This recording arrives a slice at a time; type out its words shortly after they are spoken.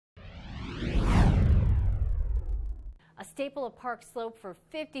staple of Park Slope for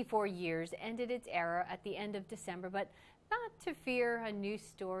 54 years, ended its era at the end of December, but not to fear, a new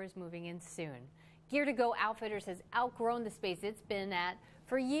store is moving in soon. Gear to Go Outfitters has outgrown the space it's been at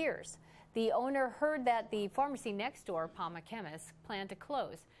for years. The owner heard that the pharmacy next door, Palma Chemist, planned to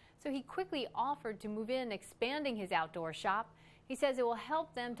close, so he quickly offered to move in, expanding his outdoor shop. He says it will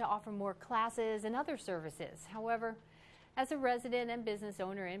help them to offer more classes and other services. However, as a resident and business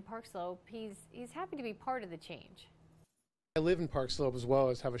owner in Park Slope, he's happy to be part of the change. I live in Park Slope as well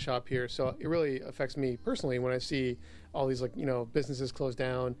as have a shop here, so it really affects me personally when I see all these businesses close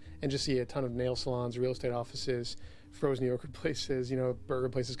down and just see a ton of nail salons, real estate offices, frozen yogurt places, burger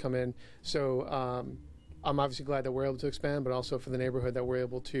places come in. So I'm obviously glad that we're able to expand, but also for the neighborhood that we're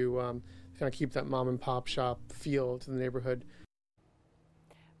able to kind of keep that mom and pop shop feel to the neighborhood.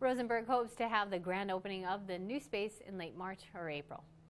 Rosenberg hopes to have the grand opening of the new space in late March or April.